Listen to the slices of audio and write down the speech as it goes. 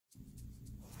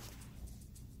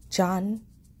John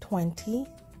 20,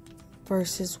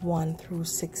 verses 1 through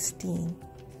 16.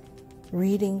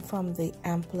 Reading from the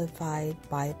Amplified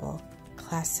Bible,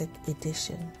 Classic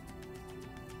Edition.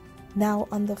 Now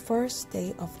on the first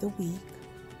day of the week,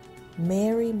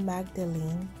 Mary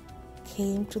Magdalene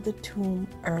came to the tomb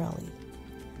early,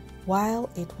 while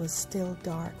it was still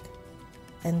dark,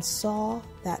 and saw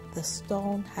that the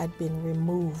stone had been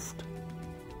removed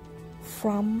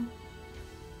from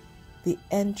the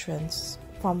entrance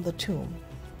from the tomb.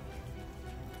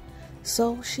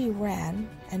 So she ran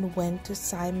and went to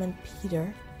Simon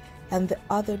Peter and the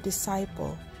other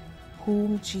disciple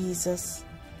whom Jesus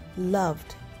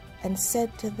loved, and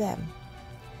said to them,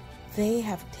 "They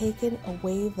have taken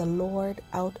away the Lord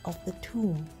out of the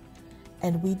tomb,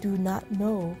 and we do not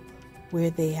know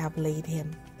where they have laid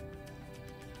him."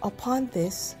 Upon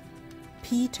this,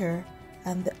 Peter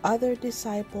and the other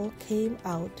disciple came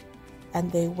out,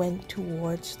 and they went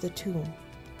towards the tomb.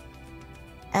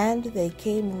 And they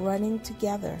came running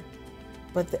together,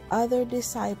 but the other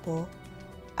disciple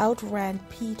outran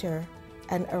Peter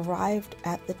and arrived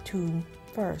at the tomb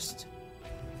first.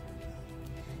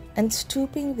 And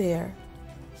stooping there,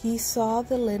 he saw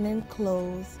the linen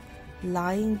clothes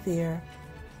lying there,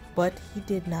 but he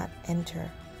did not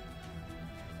enter.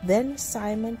 Then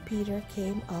Simon Peter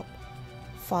came up,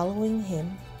 following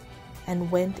him,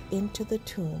 and went into the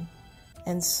tomb,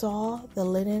 and saw the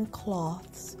linen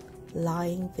cloths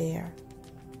lying there,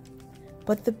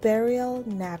 but the burial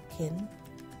napkin,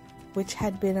 which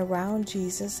had been around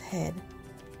Jesus' head,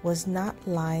 was not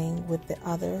lying with the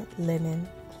other linen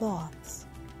cloths,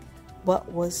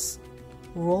 but was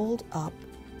rolled up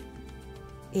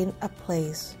in a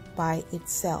place by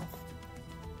itself.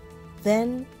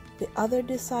 Then the other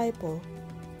disciple,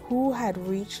 who had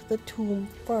reached the tomb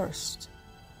first,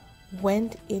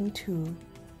 went into,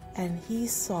 and he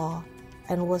saw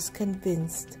and was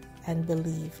convinced and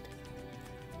believed.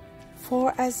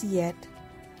 For as yet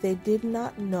they did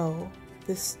not know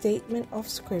the statement of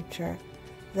Scripture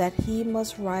that he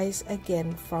must rise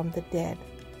again from the dead.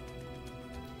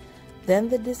 Then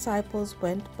the disciples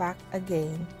went back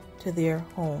again to their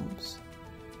homes.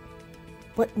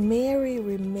 But Mary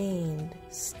remained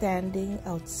standing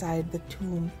outside the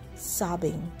tomb,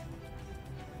 sobbing.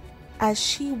 As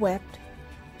she wept,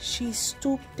 she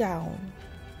stooped down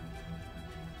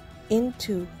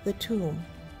into the tomb,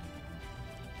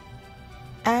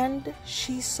 and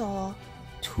she saw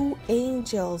 2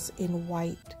 angels in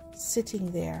white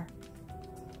sitting there,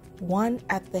 one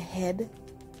at the head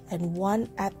and one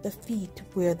at the feet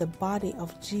where the body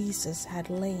of Jesus had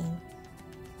lain.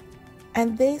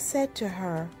 And they said to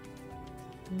her,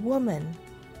 "Woman,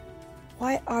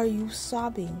 why are you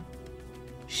sobbing?"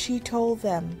 She told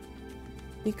them,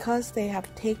 "Because they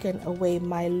have taken away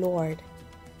my Lord,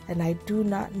 and I do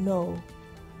not know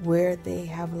where they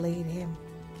have laid him."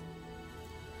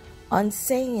 On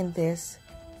saying this,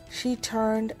 she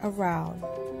turned around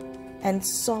and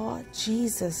saw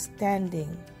Jesus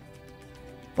standing,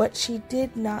 but she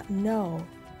did not know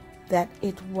that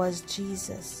it was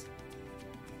Jesus.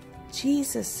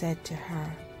 Jesus said to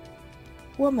her,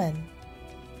 "Woman,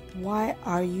 why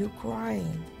are you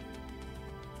crying?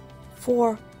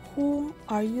 For whom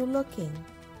are you looking?"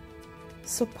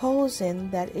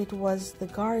 Supposing that it was the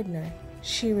gardener,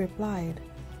 she replied,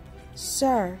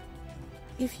 "Sir,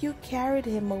 if you carried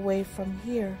him away from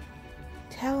here,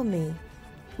 tell me,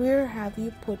 where have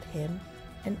you put him,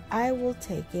 and I will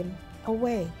take him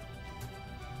away."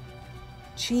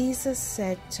 Jesus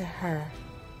said to her,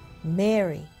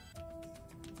 "Mary."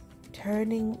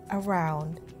 Turning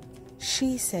around,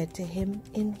 she said to him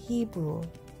in Hebrew,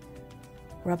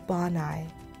 "Rabboni,"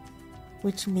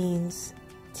 which means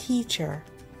teacher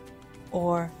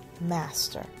or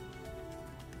master.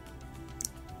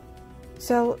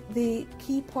 So the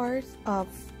key part of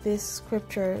this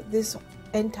scripture, this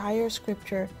entire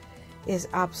scripture, is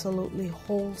absolutely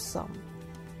wholesome.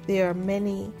 There are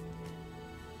many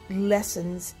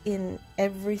lessons in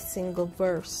every single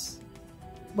verse,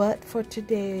 but for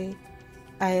today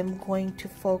I am going to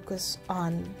focus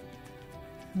on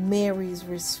Mary's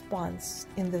response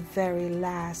in the very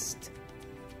last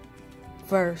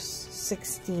verse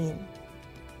 16,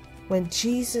 when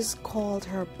Jesus called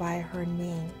her by her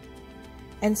name.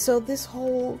 And so this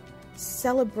whole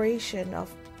celebration of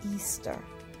Easter,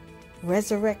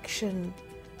 Resurrection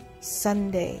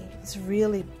Sunday, is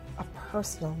really a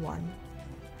personal one.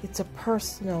 It's a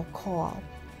personal call.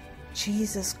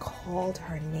 Jesus called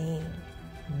her name,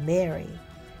 Mary,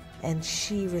 and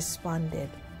she responded,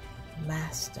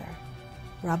 Master,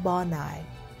 Rabboni.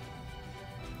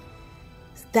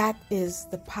 That is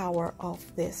the power of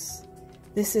this.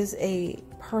 This is a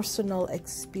personal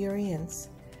experience,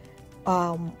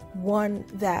 one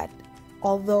that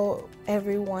although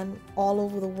everyone all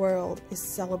over the world is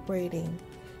celebrating,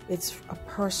 it's a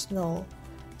personal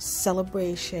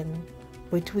celebration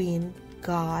between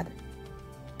God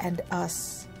and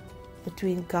us,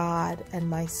 between God and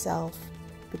myself,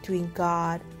 between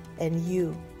God and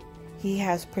you. He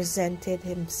has presented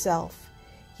himself.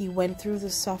 He went through the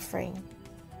suffering.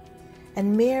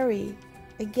 And Mary,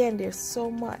 again, there's so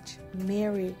much.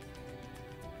 Mary,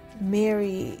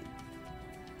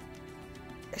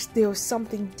 there was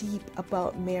something deep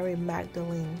about Mary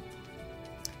Magdalene.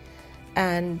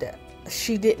 And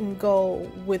she didn't go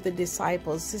with the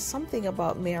disciples. There's something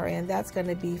about Mary, and that's going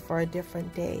to be for a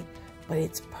different day. But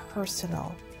it's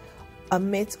personal.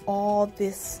 Amidst all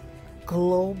this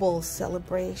global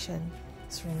celebration,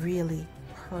 it's really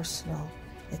personal.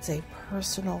 It's a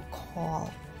personal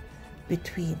call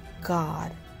between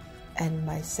God and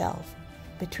myself,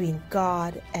 between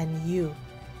God and you.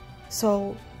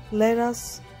 So let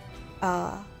us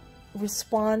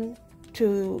respond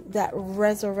to that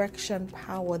resurrection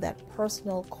power, that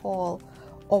personal call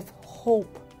of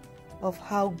hope, of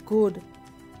how good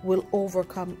will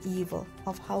overcome evil,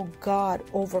 of how God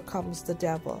overcomes the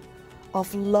devil,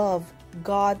 of love.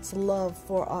 God's love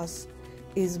for us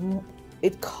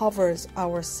it covers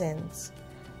our sins,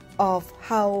 of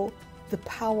how the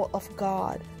power of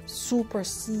God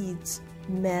supersedes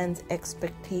man's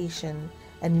expectation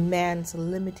and man's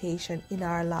limitation in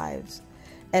our lives,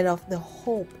 and of the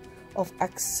hope of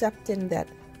accepting that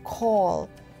call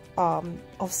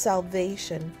of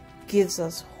salvation gives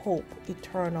us hope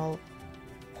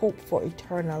for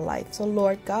eternal life. So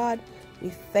Lord God, we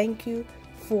thank you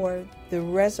for the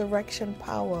resurrection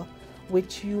power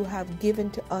which you have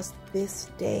given to us this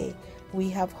day. We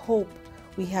have hope.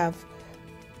 We have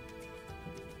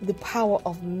the power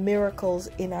of miracles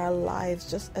in our lives,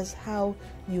 just as how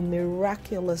you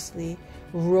miraculously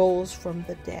rose from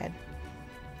the dead.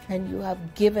 And you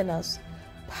have given us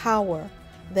power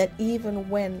that even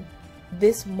when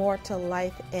this mortal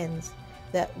life ends,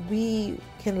 that we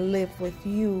can live with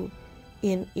you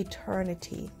in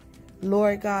eternity.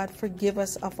 Lord God, forgive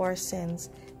us of our sins.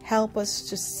 Help us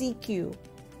to seek you.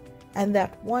 And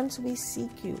that once we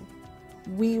seek you,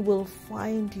 we will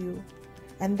find you.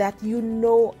 And that you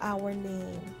know our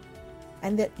name.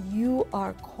 And that you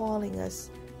are calling us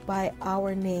by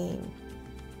our name.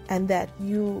 And that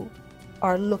you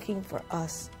are looking for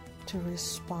us to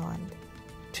respond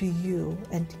to you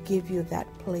and to give you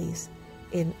that place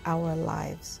in our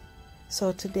lives.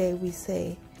 So today we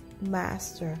say,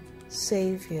 Master,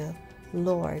 Savior,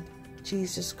 Lord,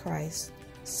 Jesus Christ,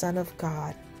 Son of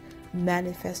God,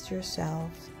 manifest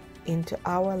yourself into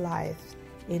our lives,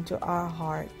 into our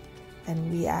heart,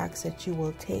 and we ask that you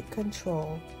will take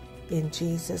control. In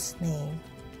Jesus' name,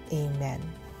 amen.